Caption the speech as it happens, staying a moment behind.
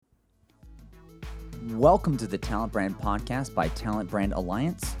Welcome to the Talent Brand Podcast by Talent Brand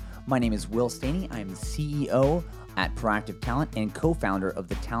Alliance. My name is Will Staney. I'm the CEO at Proactive Talent and co-founder of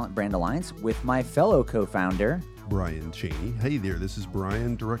the Talent Brand Alliance with my fellow co-founder, Brian Cheney. Hey there, this is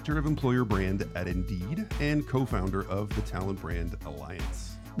Brian, Director of Employer Brand at Indeed and co-founder of the Talent Brand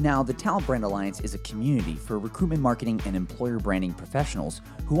Alliance. Now, the Talent Brand Alliance is a community for recruitment marketing and employer branding professionals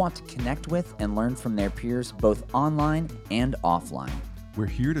who want to connect with and learn from their peers both online and offline. We're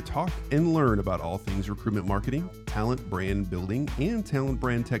here to talk and learn about all things recruitment marketing, talent brand building, and talent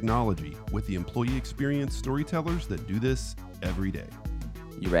brand technology with the employee experience storytellers that do this every day.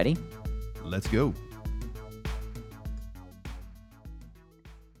 You ready? Let's go.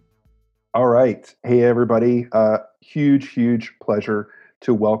 All right. Hey, everybody. Huge pleasure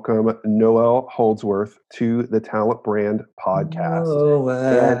to welcome Noelle Holdsworth to the Talent Brand Podcast.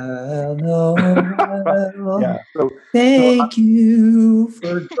 Noelle. Yeah. Thank you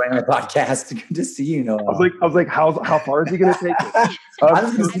for joining my podcast. Good to see you, Noelle. I was like, how far is he going to take it?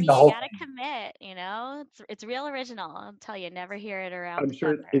 You gotta commit. It's real original. I'll tell you, never hear it around. I'm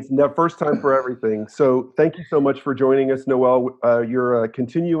sure December. it's the first time for everything. So thank you so much for joining us, Noelle. You're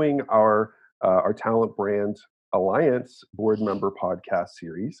continuing our Talent Brand Alliance board member podcast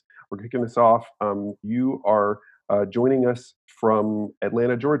series. We're kicking this off. You are joining us from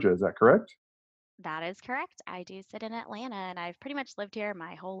Atlanta, Georgia. Is that correct? That is correct. I do sit in Atlanta, and I've pretty much lived here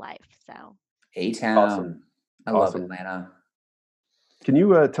my whole life. So, A-Town. Awesome. I love Atlanta. Can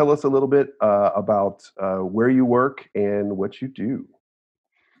you tell us a little bit about where you work and what you do?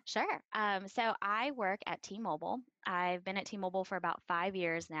 sure. So I work at T-Mobile. I've been at T-Mobile for about 5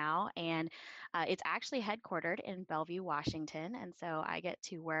 years now, and it's actually headquartered in Bellevue, Washington. And so I get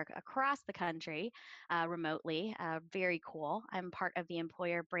to work across the country remotely. Very cool. I'm part of the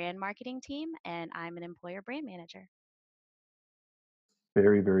employer brand marketing team, and I'm an employer brand manager.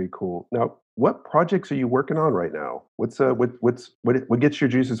 Very cool. Now, what projects are you working on right now? What gets your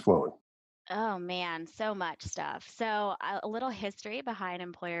juices flowing? Oh man, so much stuff. So a little history behind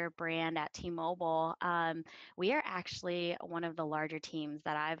employer brand at T-Mobile. We are actually one of the larger teams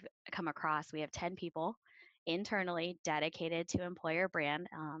that I've come across. We have 10 people internally dedicated to employer brand.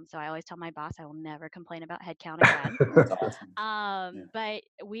 So I always tell my boss I will never complain about headcount again. That's awesome. Yeah. But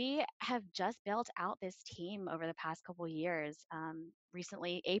we have just built out this team over the past couple years.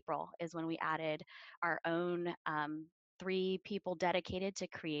 Recently, April is when we added our own 3 people dedicated to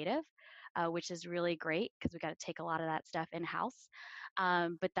creative, which is really great because we got to take a lot of that stuff in house.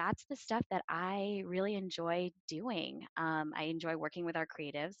 But that's the stuff that I really enjoy doing. I enjoy working with our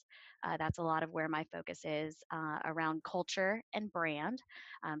creatives. That's a lot of where my focus is around culture and brand.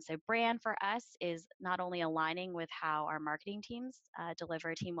 So, brand for us is not only aligning with how our marketing teams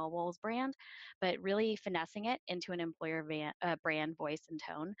deliver T-Mobile's brand, but really finessing it into an employer brand voice and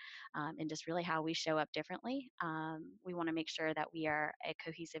tone, and just really how we show up differently. We want to make sure that we are a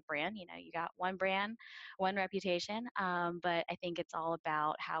cohesive brand. You got one brand, one reputation, but I think it's all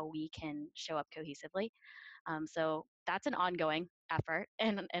about how we can show up cohesively. So that's an ongoing effort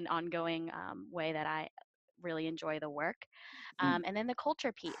and an ongoing way that I really enjoy the work. And then the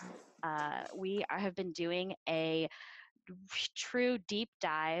culture piece. Have been doing a true deep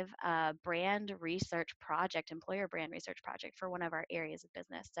dive brand research project, employer brand research project for one of our areas of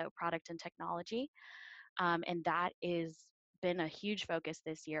business, so product and technology. And that is been a huge focus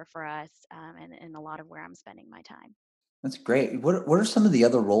this year for us, and a lot of where I'm spending my time. That's great. What are some of the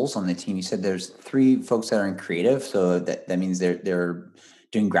other roles on the team? You said there's 3 folks that are in creative, so that means they're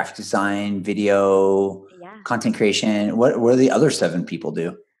doing graphic design, video, Yeah. content creation. What do the other 7 people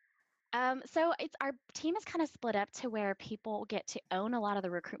do? So it's our team is kind of split up to where people get to own a lot of the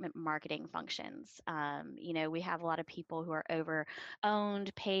recruitment marketing functions. We have a lot of people who are over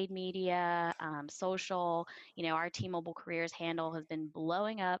owned paid media, social. Our T-Mobile Careers handle has been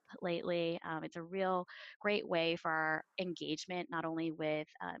blowing up lately. It's a real great way for our engagement, not only with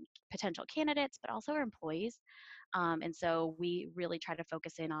potential candidates, but also our employees. And so we really try to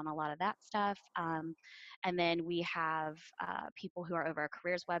focus in on a lot of that stuff. And then we have people who are over our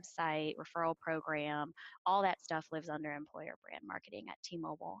careers website, referral program, all that stuff lives under employer brand marketing at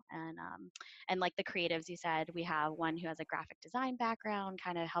T-Mobile. And like the creatives you said, we have one who has a graphic design background,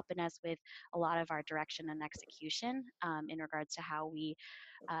 kind of helping us with a lot of our direction and execution in regards to how we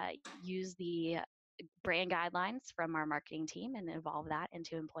use the brand guidelines from our marketing team and evolve that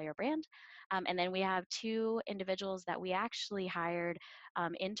into employer brand. And then we have 2 individuals that we actually hired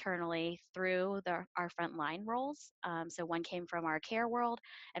internally through our frontline roles. So one came from our care world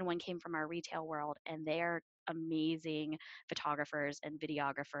and one came from our retail world, and they're amazing photographers and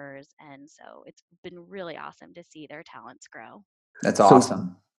videographers. And so it's been really awesome to see their talents grow. That's So-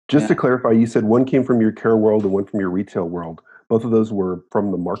 awesome. Just to clarify, you said one came from your care world and one from your retail world. Both of those were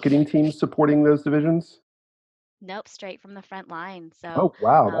from the marketing teams supporting those divisions? Nope, straight from the front line. So, Oh,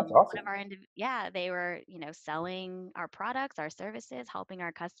 wow, that's one of awesome. our yeah, they were, selling our products, our services, helping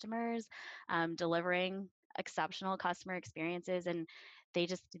our customers, delivering exceptional customer experiences, and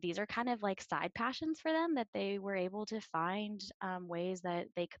these are kind of like side passions for them that they were able to find ways that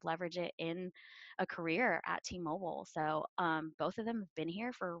they could leverage it in a career at T-Mobile. So, both of them have been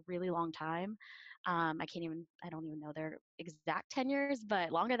here for a really long time. I don't even know their exact tenures,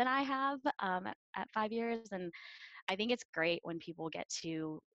 but longer than I have, at 5 years. And I think it's great when people get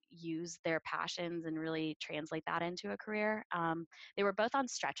to use their passions and really translate that into a career. They were both on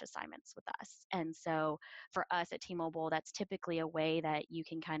stretch assignments with us. And so for us at T Mobile, that's typically a way that you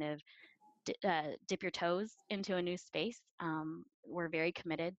can kind of dip your toes into a new space. We're very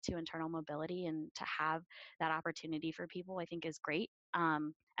committed to internal mobility, and to have that opportunity for people, I think, is great.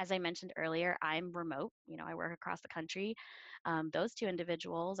 As I mentioned earlier, I'm remote. I work across the country. Those two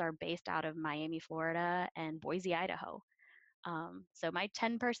individuals are based out of Miami, Florida, and Boise, Idaho. So our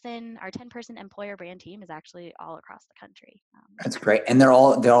 10-person employer brand team is actually all across the country. That's great. And they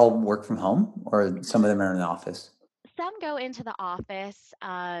all work from home, or some of them are in the office? Some go into the office,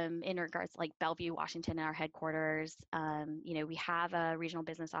 in regards to like Bellevue, Washington, our headquarters. We have a regional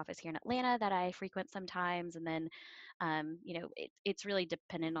business office here in Atlanta that I frequent sometimes. And then, it's really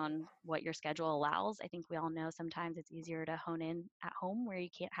dependent on what your schedule allows. I think we all know sometimes it's easier to hone in at home where you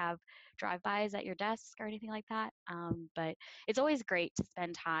can't have drive-bys at your desk or anything like that. But it's always great to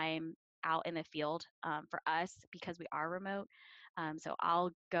spend time out in the field, for us because we are remote. So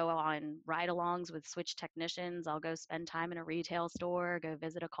I'll go on ride alongs with switch technicians. I'll go spend time in a retail store, go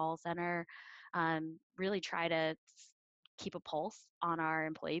visit a call center, really try to keep a pulse on our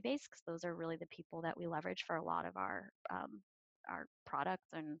employee base because those are really the people that we leverage for a lot of our products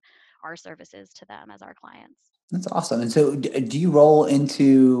and our services to them as our clients. That's awesome. And so, do you roll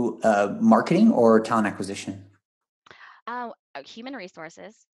into marketing or talent acquisition? Human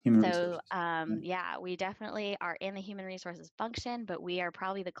resources. Human So, resources. yeah, we definitely are in the human resources function, but we are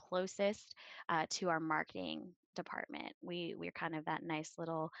probably the closest to our marketing department. We're kind of that nice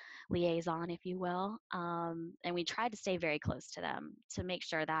little liaison, if you will, and we try to stay very close to them to make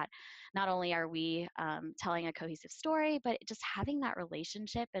sure that not only are we telling a cohesive story, but just having that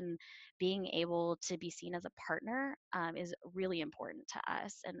relationship and being able to be seen as a partner is really important to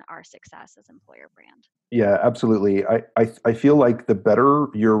us and our success as employer brand. Yeah, absolutely. I feel like the better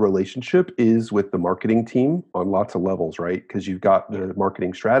your relationship is with the marketing team on lots of levels, right? Because you've got Yeah. the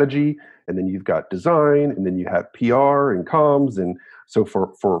marketing strategy, and then you've got design, and then you have PR and comms, and so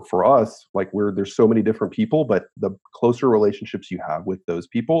for us, like there's so many different people, but the closer relationships you have with those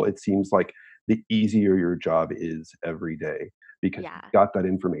people, it seems like the easier your job is every day because you've Yeah. got that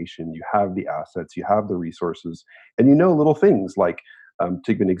information, you have the assets, you have the resources, and you know little things like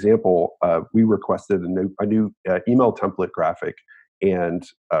to give an example, we requested a new email template graphic, and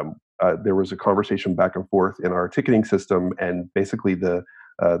there was a conversation back and forth in our ticketing system, and basically the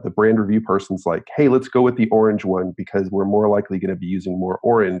brand review person's like, "Hey, let's go with the orange one because we're more likely going to be using more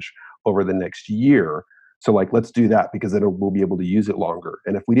orange over the next year. So like, let's do that because then we'll be able to use it longer."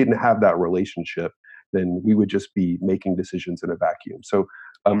 And if we didn't have that relationship, then we would just be making decisions in a vacuum.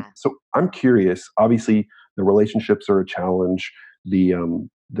 Yeah. So I'm curious. Obviously, the relationships are a challenge. The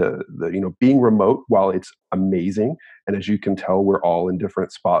being remote, while it's amazing, and as you can tell, we're all in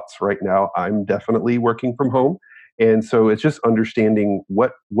different spots right now. I'm definitely working from home, and so it's just understanding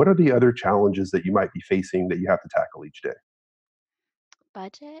what are the other challenges that you might be facing that you have to tackle each day.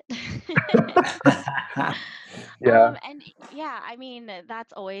 Budget. Yeah. And yeah, I mean,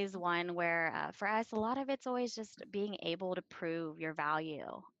 that's always one where, for us, a lot of it's always just being able to prove your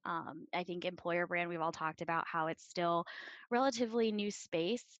value. I think employer brand, we've all talked about how it's still relatively new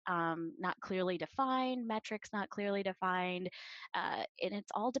space, not clearly defined, metrics not clearly defined, and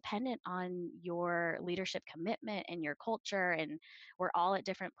it's all dependent on your leadership commitment and your culture. And we're all at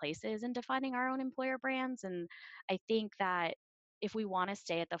different places in defining our own employer brands. And I think that if we want to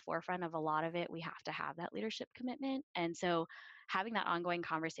stay at the forefront of a lot of it, we have to have that leadership commitment. And so having that ongoing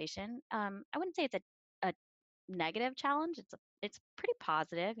conversation, I wouldn't say it's a negative challenge. It's pretty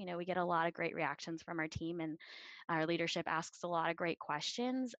positive. We get a lot of great reactions from our team, and our leadership asks a lot of great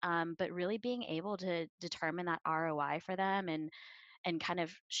questions. But really being able to determine that ROI for them, and kind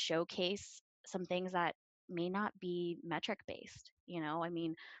of showcase some things that may not be metric based. I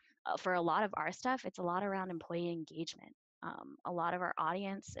mean, for a lot of our stuff, it's a lot around employee engagement. a lot of our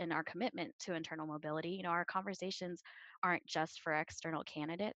audience and our commitment to internal mobility. Our conversations aren't just for external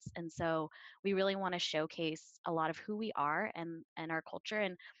candidates, and so we really want to showcase a lot of who we are and our culture,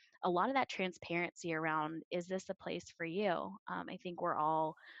 and a lot of that transparency around, is this a place for you? I think we're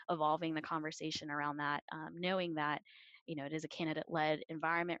all evolving the conversation around that, knowing that it is a candidate-led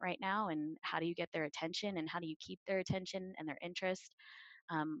environment right now, and how do you get their attention, and how do you keep their attention and their interest?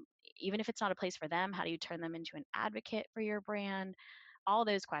 um, Even if it's not a place for them, how do you turn them into an advocate for your brand? All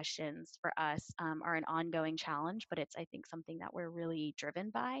those questions for us are an ongoing challenge, but it's, I think, something that we're really driven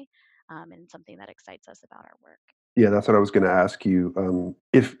by, and something that excites us about our work. Yeah, that's what I was going to ask you.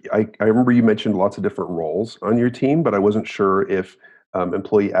 If I remember you mentioned lots of different roles on your team, but I wasn't sure if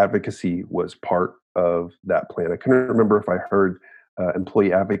employee advocacy was part of that plan. I couldn't remember if I heard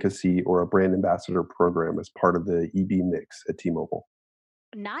employee advocacy or a brand ambassador program as part of the EB mix at T-Mobile.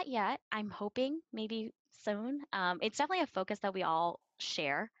 Not yet. I'm hoping maybe soon. It's definitely a focus that we all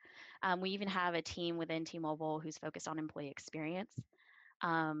share. We even have a team within T-Mobile who's focused on employee experience,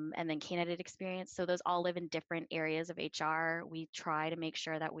 and then candidate experience. So those all live in different areas of HR. We try to make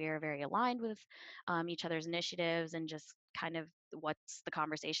sure that we are very aligned with each other's initiatives, and just kind of what's the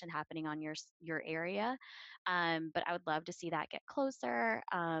conversation happening on your area. But I would love to see that get closer.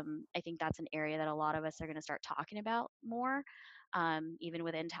 I think that's an area that a lot of us are going to start talking about more, even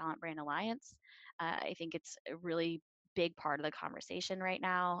within Talent Brand Alliance. I think it's a really big part of the conversation right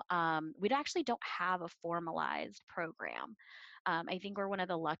now. We actually don't have a formalized program. I think we're one of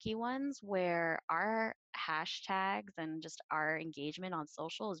the lucky ones where our hashtags and just our engagement on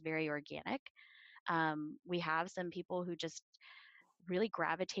social is very organic. We have some people who just really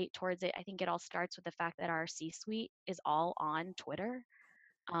gravitate towards it. I think it all starts with the fact that our C suite is all on Twitter,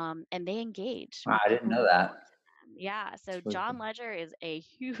 and they engage Wow, with I didn't people know who that. follow them. Yeah, so It's really John cool. Ledger is a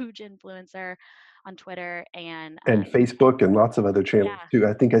huge influencer on Twitter, and And Facebook and lots of other channels yeah, too.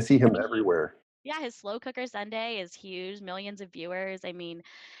 I think I see I him mean, everywhere. his Slow Cooker Sunday is huge, millions of viewers. I mean,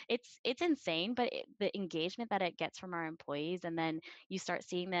 it's insane, but the engagement that it gets from our employees, and then you start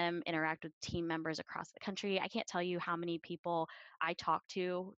seeing them interact with team members across the country. I can't tell you how many people I talk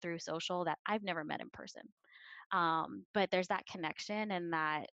to through social that I've never met in person. But there's that connection and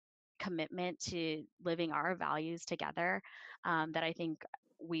that commitment to living our values together, that I think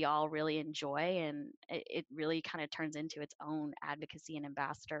we all really enjoy, and it really kind of turns into its own advocacy and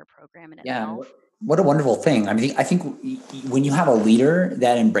ambassador program in Yeah, and itself. what a wonderful thing. I think when you have a leader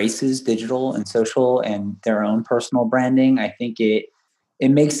that embraces digital and social and their own personal branding, I think it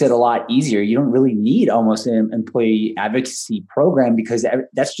makes it a lot easier. You don't really need almost an employee advocacy program, because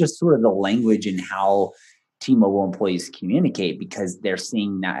that's just sort of the language and how T-Mobile employees communicate, because they're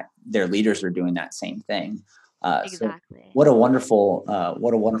seeing that their leaders are doing that same thing. So Exactly. what a wonderful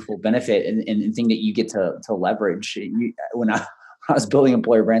benefit and thing that you get to leverage. When I was building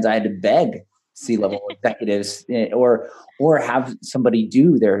employer brands, I had to beg C-level executives, or have somebody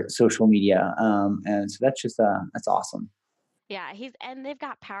do their social media, and so that's awesome. Yeah, and they've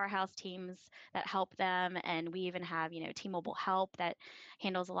got powerhouse teams that help them, and we even have, T-Mobile Help that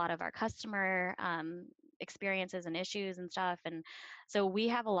handles a lot of our customer experiences and issues and stuff. And so we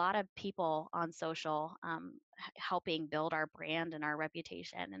have a lot of people on social, helping build our brand and our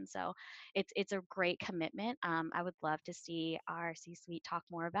reputation. And so it's a great commitment. I would love to see our C-suite talk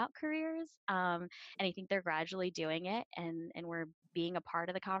more about careers, and I think they're gradually doing it, and we're being a part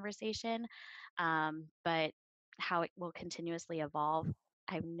of the conversation. But how it will continuously evolve,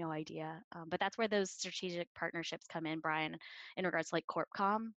 I have no idea. But that's where those strategic partnerships come in, Brian, in regards to like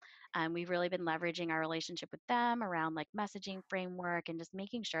CorpCom. We've really been leveraging our relationship with them around like messaging framework, and just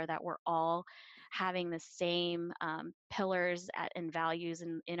making sure that we're all having the same pillars and values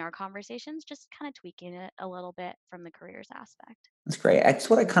in our conversations, just kind of tweaking it a little bit from the careers aspect. That's great. That's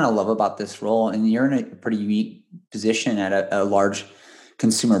what I kind of love about this role. And you're in a pretty unique position at a large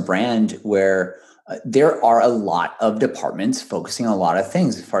consumer brand where there are a lot of departments focusing on a lot of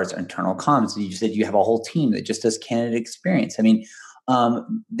things as far as internal comms. You said you have a whole team that just does candidate experience. I mean,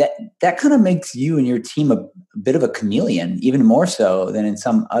 that kind of makes you and your team a bit of a chameleon, even more so than in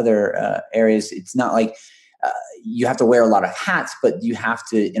some other areas. It's not like uh, you have to wear a lot of hats, but you have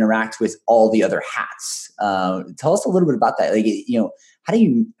to interact with all the other hats. Tell us a little bit about that. Like, how do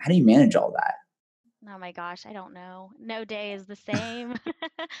you manage all that? Oh my gosh, I don't know. No day is the same.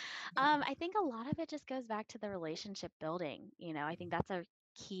 I think a lot of it just goes back to the relationship building. I think that's a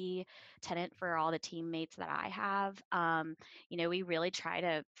key tenet for all the teammates that I have. We really try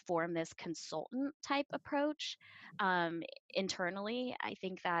to form this consultant type approach, internally. I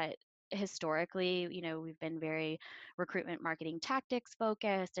think that historically, we've been very recruitment marketing tactics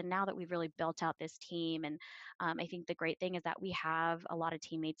focused. And now that we've really built out this team, and I think the great thing is that we have a lot of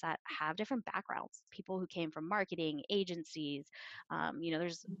teammates that have different backgrounds, people who came from marketing agencies.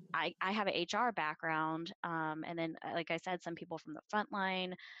 There's I have an HR background, and then, like I said, some people from the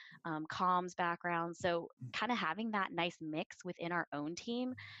frontline, comms background. So, kind of having that nice mix within our own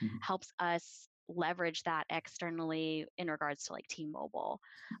team Mhm. helps us leverage that externally in regards to like T-Mobile.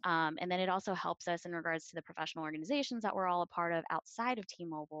 And then it also helps us in regards to the professional organizations that we're all a part of outside of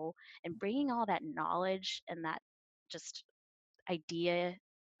T-Mobile, and bringing all that knowledge and that just idea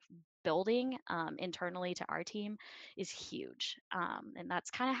building internally to our team is huge. And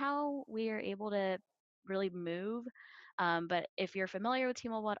that's kind of how we are able to really move. But if you're familiar with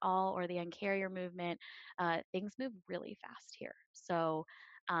T-Mobile at all, or the Un-carrier movement, things move really fast here. So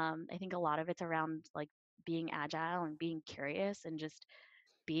I think a lot of it's around like being agile and being curious, and just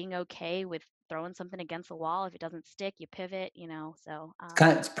being okay with throwing something against the wall. If it doesn't stick, you pivot. So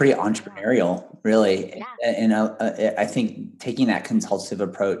It's pretty yeah, entrepreneurial, really. yeah. And I think taking that consultative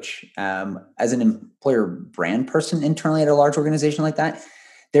approach, as an employer brand person internally at a large organization like that,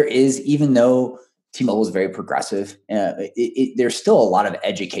 there is, even though T-Mobile is very progressive, there's still a lot of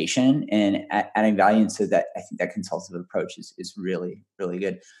education and adding value. And so that, I think that consultative approach is really, really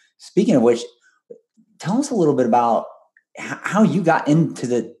good. Speaking of which, tell us a little bit about how you got into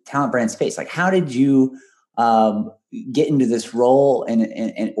the talent brand space. Like, how did you um, get into this role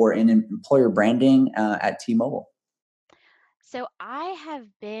or in employer branding at T-Mobile? So I have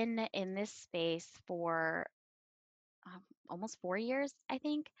been in this space for almost 4 years, I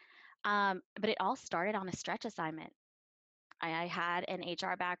think. But it all started on a stretch assignment. I had an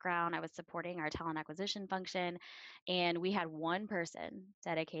HR background. I was supporting our talent acquisition function, and we had one person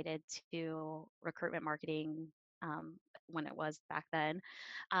dedicated to recruitment marketing, um, when it was back then.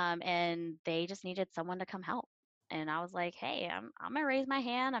 And they just needed someone to come help. And I was like, hey, I'm going to raise my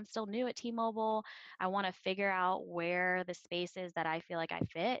hand. I'm still new at T Mobile. I want to figure out where the space is that I feel like I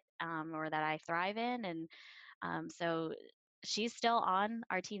fit, or that I thrive in. And so she's still on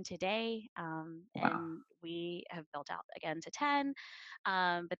our team today, Wow. and we have built out again to 10.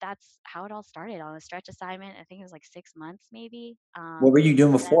 But that's how it all started, on a stretch assignment. I think it was like 6 months, maybe. What were you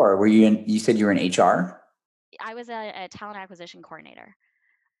doing And then before? You said you were in HR? I was a talent acquisition coordinator.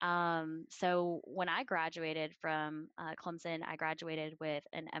 So when I graduated from Clemson, I graduated with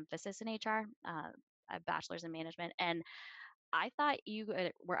an emphasis in HR, a bachelor's in management. And I thought you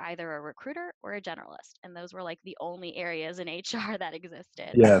were either a recruiter or a generalist, and those were like the only areas in HR that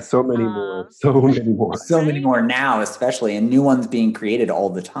existed. Yeah, so many more, Um, so many more. So many right? more now, especially, and new ones being created all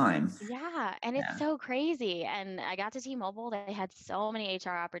the time. Yeah, and it's Yeah. so crazy. And I got to T-Mobile, they had so many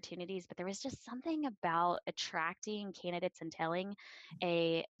HR opportunities, but there was just something about attracting candidates and telling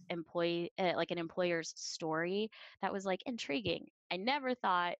a employee, like an employer's story, that was like intriguing. I never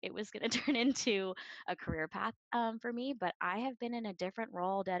thought it was going to turn into a career path, for me, but I have been in a different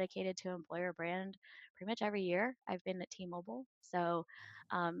role dedicated to employer brand pretty much every year I've been at T-Mobile. So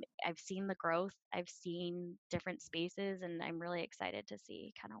I've seen the growth, I've seen different spaces, and I'm really excited to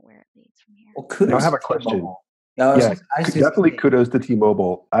see kind of where it leads from here. Well, Now I kudos have to a question. T-Mobile. No, Yeah, I was just definitely kudos to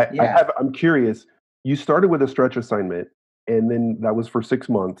T-Mobile. yeah. I'm curious. You started with a stretch assignment, and then that was for 6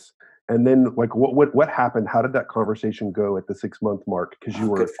 months. And then, like, what happened? How did that conversation go at the 6 month mark? Because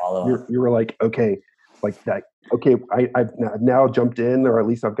Oh, good follow up. you were like, okay, like that. Okay, I've now jumped in, or at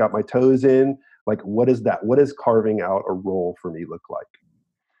least I've got my toes in. Like, what is that? What does carving out a role for me look like?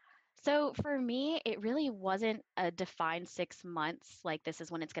 So for me, it really wasn't a defined 6 months, like this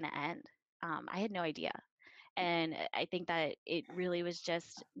is when it's going to end. I had no idea. And I think that it really was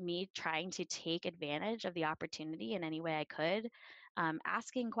just me trying to take advantage of the opportunity in any way I could,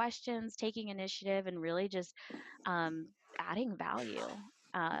 asking questions, taking initiative, and really just um, adding value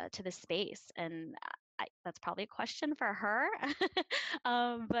to the space. And that's probably a question for her.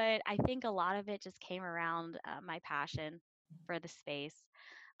 But I think a lot of it just came around my passion for the space.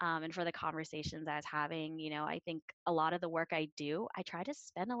 And for the conversations I was having, I think a lot of the work I do, I try to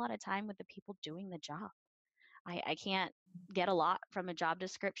spend a lot of time with the people doing the job. I can't get a lot from a job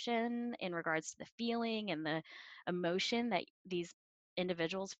description in regards to the feeling and the emotion that these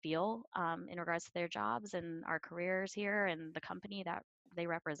individuals feel, in regards to their jobs and our careers here and the company that they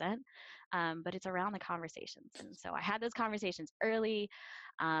represent. But it's around the conversations. And so I had those conversations early.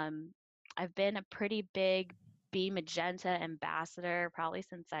 Um, I've been a pretty big be Magenta ambassador probably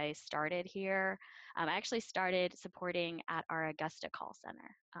since I started here. I actually started supporting at our Augusta call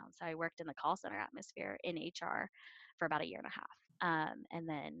center. So I worked in the call center atmosphere in HR for about a year and a half. And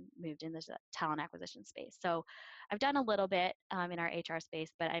then moved into the talent acquisition space. So I've done a little bit in our HR space,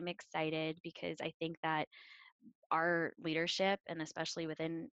 but I'm excited because I think that our leadership and especially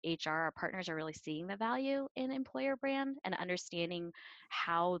within HR, our partners are really seeing the value in employer brand and understanding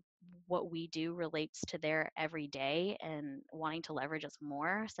how what we do relates to their everyday and wanting to leverage us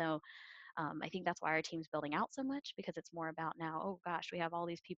more. So I think that's why our team's building out so much because it's more about now, oh gosh, we have all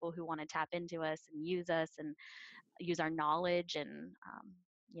these people who want to tap into us and use our knowledge and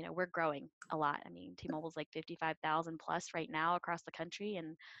we're growing a lot. I mean, T-Mobile's like 55,000 plus right now across the country,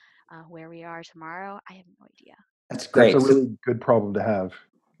 and where we are tomorrow, I have no idea. That's That's a great. So, really good problem to have.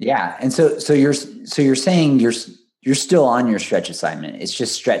 yeah, and so you're saying you're still on your stretch assignment. It's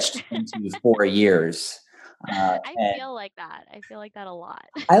just stretched into 4 years. I feel like that. I feel like that a lot.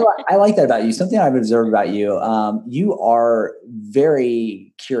 I like that about you. Something I've observed about you, you are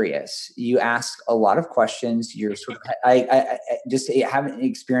very curious. You ask a lot of questions. You're sort of, I just having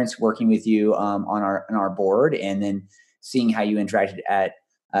experience working with you on our board, and then seeing how you interacted at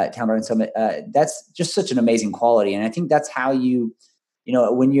Town Garden Summit. That's just such an amazing quality, and I think that's how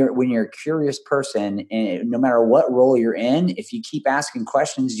when you're a curious person, and no matter what role you're in, if you keep asking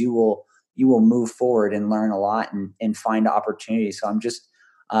questions, you will move forward and learn a lot and find opportunities. So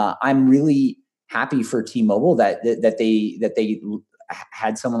I'm really happy for T-Mobile that they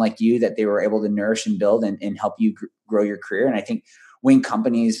had someone like you that they were able to nourish and build and help you grow your career. And I think when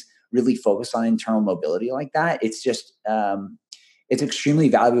companies really focus on internal mobility like that, it's extremely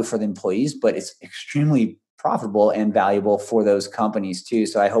valuable for the employees, but it's extremely profitable and valuable for those companies too.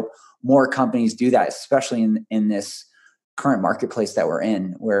 So I hope more companies do that, especially in this current marketplace that we're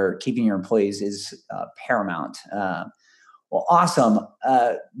in, where keeping your employees is paramount. Well, awesome.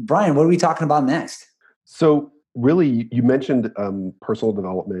 Brian, what are we talking about next? So, really, you mentioned personal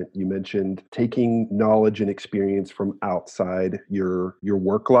development. You mentioned taking knowledge and experience from outside your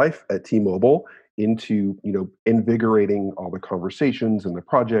work life at T-Mobile into invigorating all the conversations and the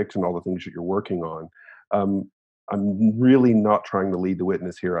projects and all the things that you're working on. Um, I'm really not trying to lead the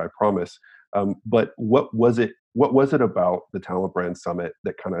witness here, I promise. But what was it? What was it about the Talent Brand Summit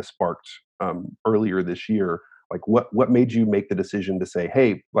that kind of sparked earlier this year? Like, what made you make the decision to say,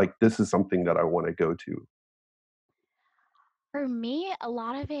 "Hey, like this is something that I want to go to"? For me, a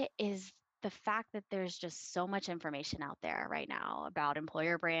lot of it is the fact that there's just so much information out there right now about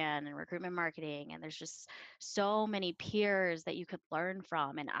employer brand and recruitment marketing, and there's just so many peers that you could learn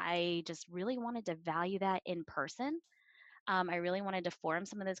from. And I just really wanted to value that in person. I really wanted to form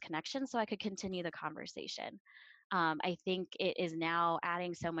some of those connections so I could continue the conversation. I think it is now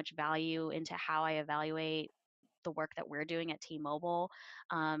adding so much value into how I evaluate the work that we're doing at T-Mobile,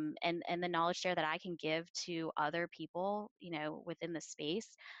 and the knowledge share that I can give to other people, within the space.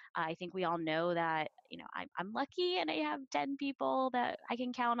 I think we all know that, I'm lucky and I have 10 people that I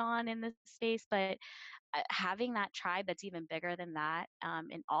can count on in this space, but having that tribe that's even bigger than that,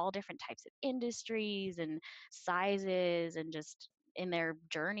 in all different types of industries and sizes and just in their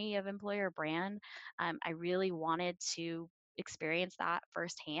journey of employer brand, I really wanted to experience that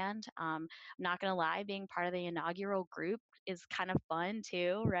firsthand. I'm not going to lie, being part of the inaugural group is kind of fun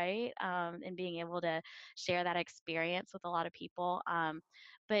too, right? And being able to share that experience with a lot of people.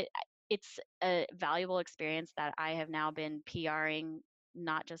 But it's a valuable experience that I have now been PRing,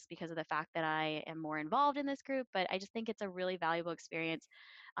 not just because of the fact that I am more involved in this group, but I just think it's a really valuable experience,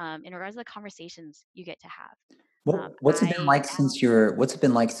 in regards to the conversations you get to have. What's it been I like what's it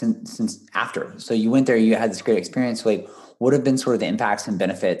been like since after? So you went there, you had this great experience. Like, what have been sort of the impacts and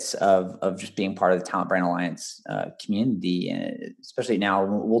benefits of just being part of the Talent Brand Alliance community, and especially now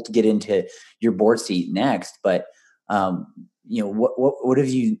we'll get into your board seat next. But what have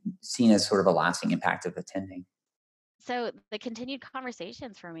you seen as sort of a lasting impact of attending? So the continued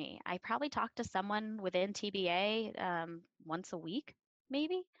conversations for me, I probably talk to someone within TBA once a week,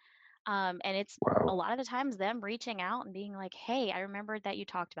 maybe. And it's a Wow. lot of the times them reaching out and being like, hey, I remembered that you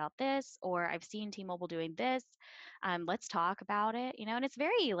talked about this, or I've seen T-Mobile doing this. Let's talk about it, and it's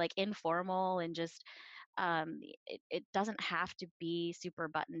very like informal and just, it doesn't have to be super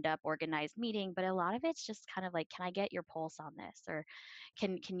buttoned up, organized meeting, but a lot of it's just kind of like, can I get your pulse on this? Or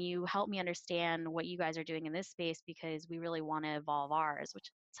can you help me understand what you guys are doing in this space because we really want to evolve ours,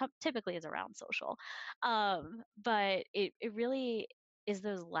 which typically is around social. But it really is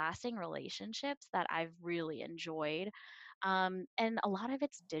those lasting relationships that I've really enjoyed. And a lot of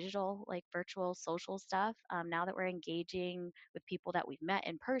it's digital, like virtual social stuff. Now that we're engaging with people that we've met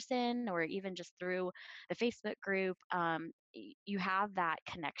in person or even just through the Facebook group, you have that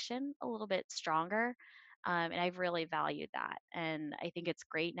connection a little bit stronger. And I've really valued that. And I think it's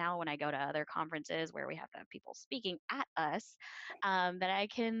great now when I go to other conferences where we have to have people speaking at us, that I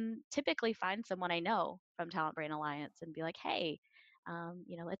can typically find someone I know from Talent Brand Alliance and be like, hey,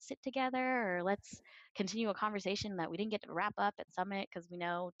 let's sit together or let's continue a conversation that we didn't get to wrap up at Summit because we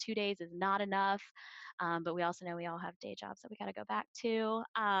know 2 days is not enough. But we also know we all have day jobs that we got to go back to.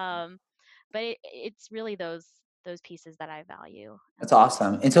 But it's really those pieces that I value. That's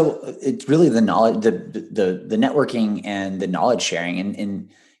awesome. And so it's really the knowledge, the networking and the knowledge sharing.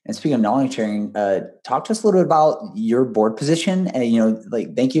 And speaking of knowledge sharing, talk to us a little bit about your board position. And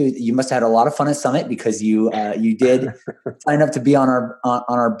like, thank you. You must have had a lot of fun at Summit because you did sign up to be on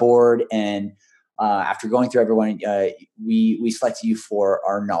our board. And after going through everyone, we selected you for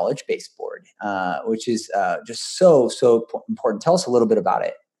our knowledge based board, which is just so important. Tell us a little bit about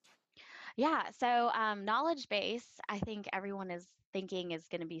it. Yeah. So knowledge base, I think everyone is thinking is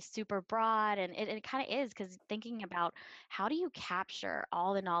going to be super broad, and it kind of is because thinking about how do you capture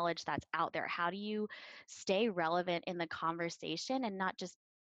all the knowledge that's out there? How do you stay relevant in the conversation and not just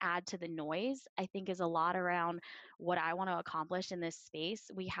add to the noise? I think is a lot around what I want to accomplish in this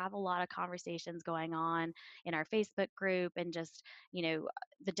space. We have a lot of conversations going on in our Facebook group and just,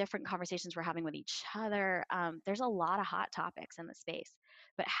 the different conversations we're having with each other. There's a lot of hot topics in the space,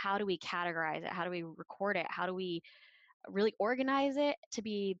 but how do we categorize it? How do we record it? How do we really organize it to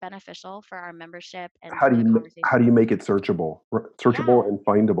be beneficial for our membership and for the How do conversation? you make it searchable, searchable Yeah, and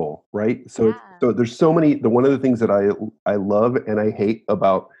findable, right? yeah, So there's so many. The one of the things that I love and I hate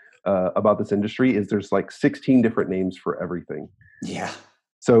about this industry is there's like 16 different names for everything. Yeah.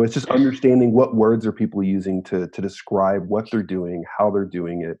 So it's just understanding what words are people using to describe what they're doing, how they're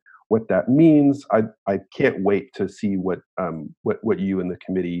doing it, what that means. I can't wait to see what you and the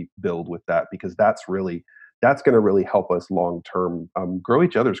committee build with that, because that's going to really help us long term grow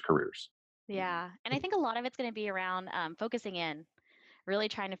each other's careers. yeah. And I think a lot of it's going to be around focusing in, really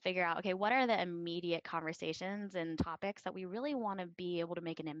trying to figure out, okay, what are the immediate conversations and topics that we really want to be able to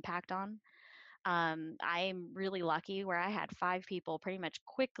make an impact on? I'm really lucky where I had 5 people pretty much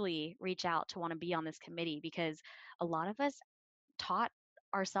quickly reach out to want to be on this committee because a lot of us taught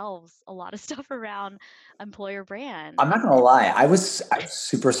ourselves a lot of stuff around employer brand I'm not gonna and lie. I was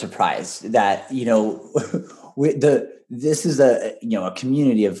super surprised that this is a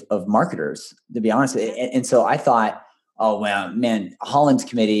community of marketers, to be honest. yeah, And so I thought, oh well, man, Holland's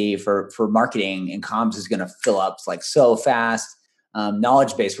committee for marketing and comms is gonna fill up like so fast.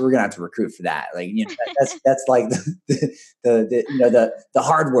 Knowledge base, we're gonna have to recruit for that. Like that's like the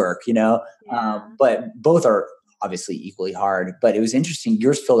hard work. yeah, But both are obviously equally hard. But it was interesting.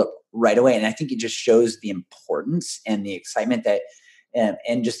 Yours filled up right away, and I think it just shows the importance and the excitement that,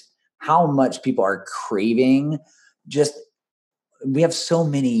 and just how much people are craving. Just we have so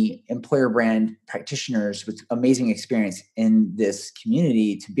many employer brand practitioners with amazing experience in this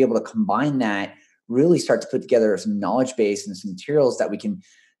community to be able to combine that, really start to put together some knowledge base and some materials that we can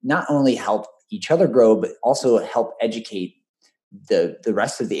not only help each other grow, but also help educate the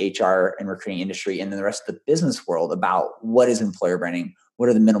rest of the HR and recruiting industry and then the rest of the business world about what is employer branding, what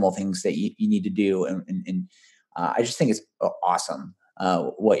are the minimal things that you need to do, and I just think it's awesome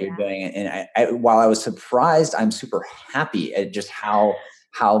what you're yeah. doing. And while I was surprised, I'm super happy at just how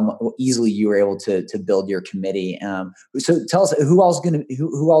easily you were able to build your committee. So tell us who else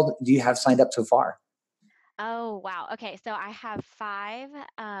who all do you have signed up so far? Oh, wow. Okay, so I have 5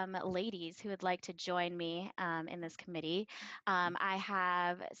 ladies who would like to join me in this committee. I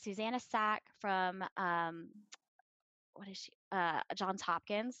have Susanna Sack from what is she? Johns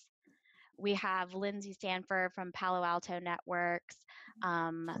Hopkins. We have Lindsay Stanford from Palo Alto Networks,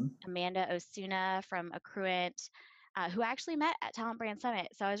 um, Amanda Osuna from Accruent, who I actually met at Talent Brand Summit.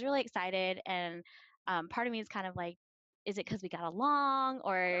 So I was really excited. And part of me is kind of like, is it because we got along,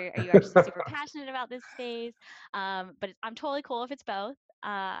 or are you actually super passionate about this space? But I'm totally cool if it's both.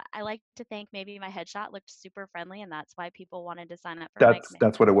 I like to think maybe my headshot looked super friendly, and that's why people wanted to sign up for my That's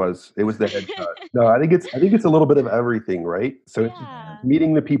committee. what it was. It was the headshot. No, I think it's a little bit of everything, right? So it's just Yeah.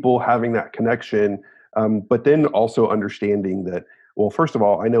 meeting the people, having that connection, but then also understanding that. Well, first of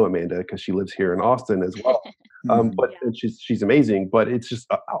all, I know Amanda because she lives here in Austin as well, but Mhm. and she's amazing. But it's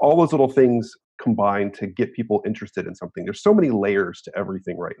just all those little things combined to get people interested in something. There's so many layers to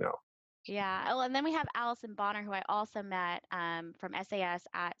everything right now. Yeah. Oh, and then we have Allison Bonner, who I also met from SAS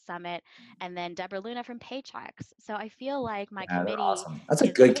at Summit, and then Deborah Luna from Paychecks. So I feel like my Yeah, they're committee awesome. That's a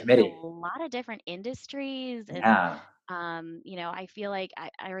is good hitting a committee. lot of different industries and Yeah. I feel like I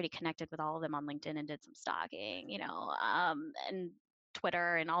already connected with all of them on LinkedIn and did some stalking, and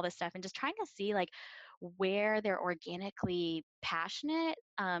Twitter and all this stuff, and just trying to see like where they're organically passionate.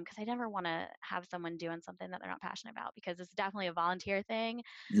 Because I never want to have someone doing something that they're not passionate about, because it's definitely a volunteer thing.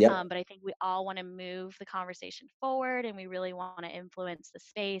 Yep. But I think we all want to move the conversation forward, and we really want to influence the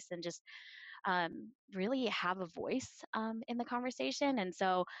space and just really have a voice in the conversation. And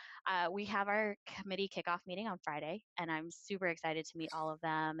so we have our committee kickoff meeting on Friday, and I'm super excited to meet all of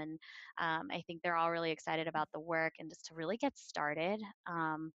them. And I think they're all really excited about the work and just to really get started.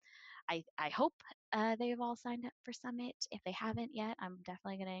 I hope they've all signed up for Summit. If they haven't yet, I'm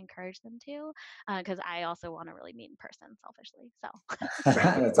definitely going to encourage them to, because I also want to really meet in person selfishly. So,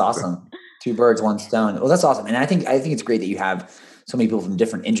 That's awesome. Two birds, one yeah. stone. Well, that's awesome. And I think it's great that you have so many people from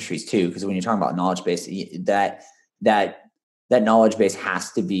different industries too, because when you're talking about knowledge base, that that knowledge base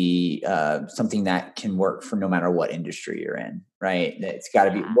has to be something that can work for no matter what industry you're in, right? It's got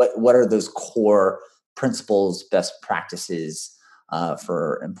to be Yeah. what are those core principles, best practices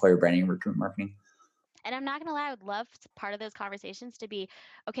for employer branding and recruitment marketing? And I'm not gonna lie, I would love part of those conversations to be,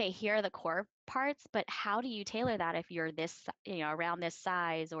 okay, here are the core parts, but how do you tailor that if you're this, around this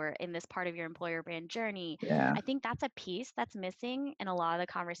size or in this part of your employer brand journey? Yeah. I think that's a piece that's missing in a lot of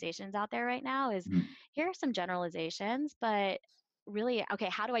the conversations out there right now is Mhm. here are some generalizations, but really, okay,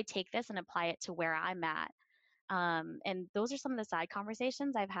 how do I take this and apply it to where I'm at? And those are some of the side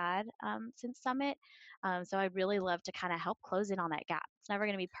conversations I've had since Summit. So I'd really love to kind of help close in on that gap. It's never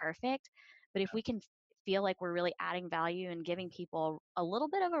going to be perfect, but if we can feel like we're really adding value and giving people a little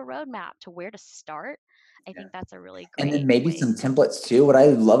bit of a roadmap to where to start, I think that's a really And then great maybe way. some templates too. What I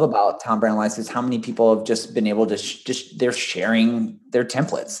love about Town Brand Alliance is how many people have just been able to just they're sharing their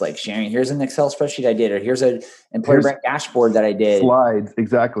templates, like sharing, here's an Excel spreadsheet I did, or here's an employer Here's brand dashboard that I did. slides,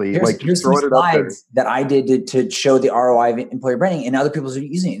 exactly. Like just Here's some throwing it up there. slides that I did to show the ROI of employer branding, and other people are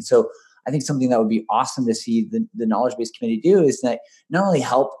using it. So I think something that would be awesome to see the knowledge base committee do is that not only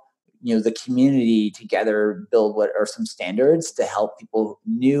help the community together build what are some standards to help people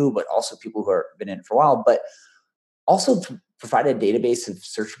new, but also people who have been in it for a while, but also to provide a database of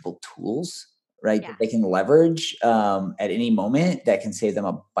searchable tools, right, that Yeah, they can leverage at any moment that can save them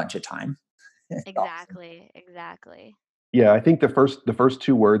a bunch of time. Awesome. exactly, exactly. Yeah, I think the first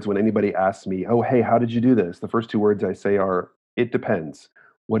two words when anybody asks me, "Oh, hey, how did you do this?" The first two words I say are, "It depends."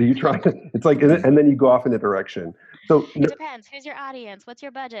 What are you trying to? It's like, and then you go off in a direction. So It depends. Who's your audience? What's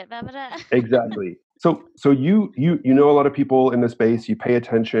your budget? Blah, blah, blah. exactly. So you know a lot of people in the space. You pay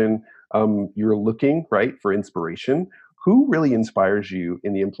attention. You're looking right for inspiration. Who really inspires you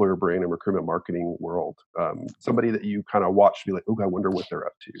in the employer brand and recruitment marketing world? Somebody that you kind of watch, be like, "Oh, I wonder what they're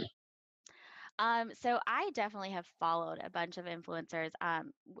up to." So I definitely have followed a bunch of influencers.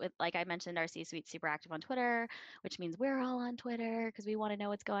 With like I mentioned, our C-suite super active on Twitter, which means we're all on Twitter because we want to know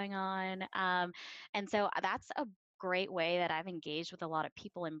what's going on. And so that's a great way that I've engaged with a lot of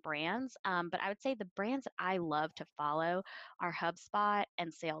people and brands. But I would say the brands that I love to follow are HubSpot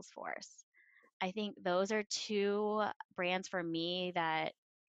and Salesforce. I think those are two brands for me that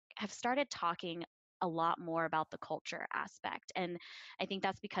have started talking a lot more about the culture aspect. And I think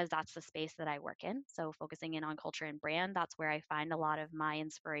that's because that's the space that I work in. So focusing in on culture and brand, that's where I find a lot of my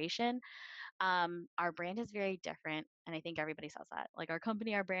inspiration. Our brand is very different. And I think everybody says that. Like our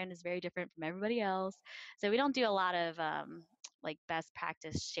company, our brand is very different from everybody else. So we don't do a lot of like best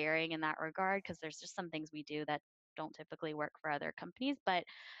practice sharing in that regard because there's just some things we do that don't typically work for other companies. But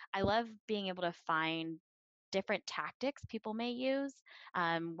I love being able to find different tactics people may use,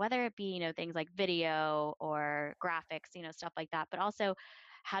 whether it be things like video or graphics, stuff like that, but also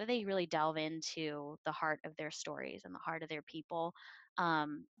how do they really delve into the heart of their stories and the heart of their people. I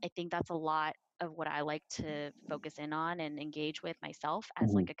think that's a lot of what I like to focus in on and engage with myself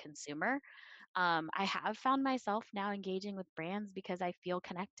as Mhm. like a consumer. I have found myself now engaging with brands because I feel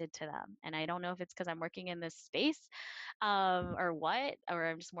connected to them. And I don't know if it's because I'm working in this space or what, or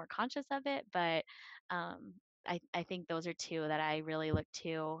I'm just more conscious of it. But um, I think those are two that I really look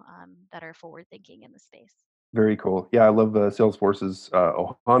to that are forward thinking in the space. Very cool. Yeah, I love Salesforce's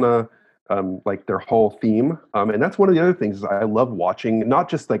Ohana, like their whole theme. And that's one of the other things is I love watching, not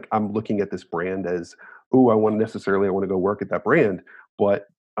just like I'm looking at this brand as, oh, I want to go work at that brand, but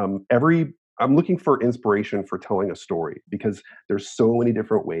I'm looking for inspiration for telling a story because there's so many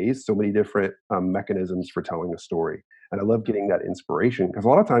different ways, so many different mechanisms for telling a story. And I love getting that inspiration because a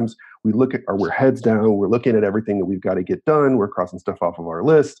lot of times we look at, or we're heads down, we're looking at everything that we've got to get done, we're crossing stuff off of our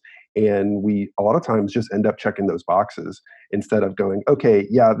list, and we a lot of times just end up checking those boxes instead of going, okay,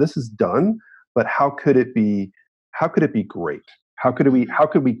 yeah, this is done, but how could it be great? How could we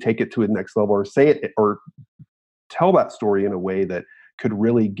Hmm. take it to a next level or say it or tell that story in a way that could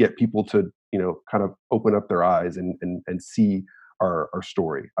really get people to, kind of open up their eyes and see our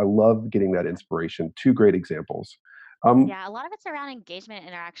story. I love getting that inspiration. Two great examples. Yeah, a lot of it's around engagement and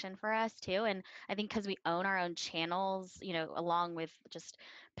interaction for us too. And I think because we own our own channels, along with just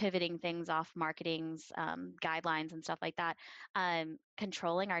pivoting things off marketing's guidelines and stuff like that,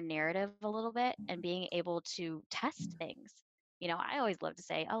 controlling our narrative a little bit and being able to test things. I always love to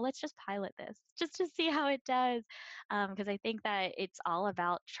say, oh, let's just pilot this just to see how it does. Because I think that it's all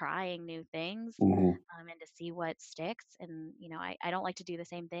about trying new things Mhm. and to see what sticks. And, I don't like to do the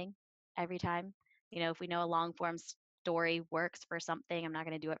same thing every time. If we know a long form story works for something, I'm not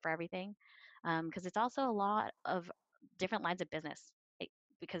going to do it for everything, because it's also a lot of different lines of business.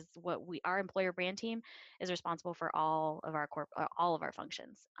 Because our employer brand team is responsible for all of our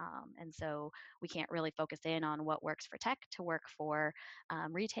functions, and so we can't really focus in on what works for tech to work for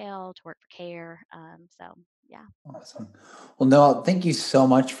retail to work for care. So yeah. Awesome. Well, Noel, thank you so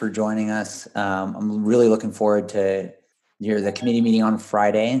much for joining us. I'm really looking forward to the committee meeting on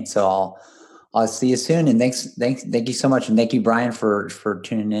Friday, and so I'll see you soon. And thank you so much, and thank you, Brian, for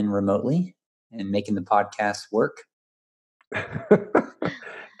tuning in remotely and making the podcast work.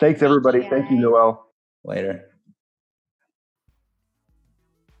 Thanks, everybody. Thank you, guys. Noelle. Later.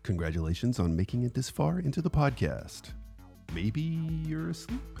 Congratulations on making it this far into the podcast. Maybe you're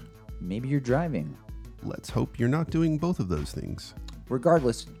asleep. Maybe you're driving. Let's hope you're not doing both of those things.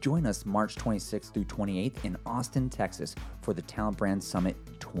 Regardless, join us March 26th through 28th in Austin, Texas for the Talent Brand Summit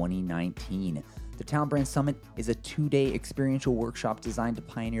 2019. The Talent Brand Summit is a 2-day experiential workshop designed to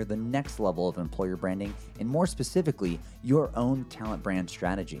pioneer the next level of employer branding and, more specifically, your own talent brand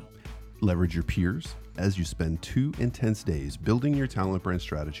strategy. Leverage your peers as you spend 2 intense days building your talent brand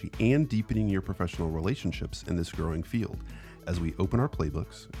strategy and deepening your professional relationships in this growing field as we open our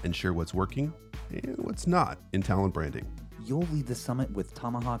playbooks and share what's working and what's not in talent branding. You'll lead the summit with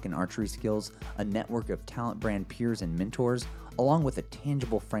tomahawk and archery skills, a network of talent brand peers and mentors, along with a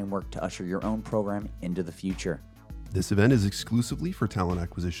tangible framework to usher your own program into the future. This event is exclusively for talent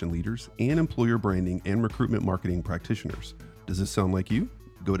acquisition leaders and employer branding and recruitment marketing practitioners. Does this sound like you?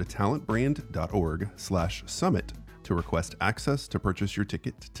 Go to talentbrand.org/summit to request access to purchase your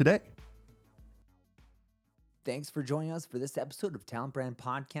ticket today. Thanks for joining us for this episode of Talent Brand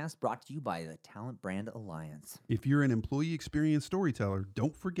Podcast, brought to you by the Talent Brand Alliance. If you're an employee experience storyteller,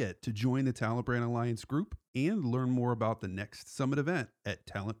 don't forget to join the Talent Brand Alliance group and learn more about the next summit event at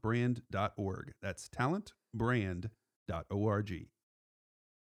talentbrand.org. That's talentbrand.org.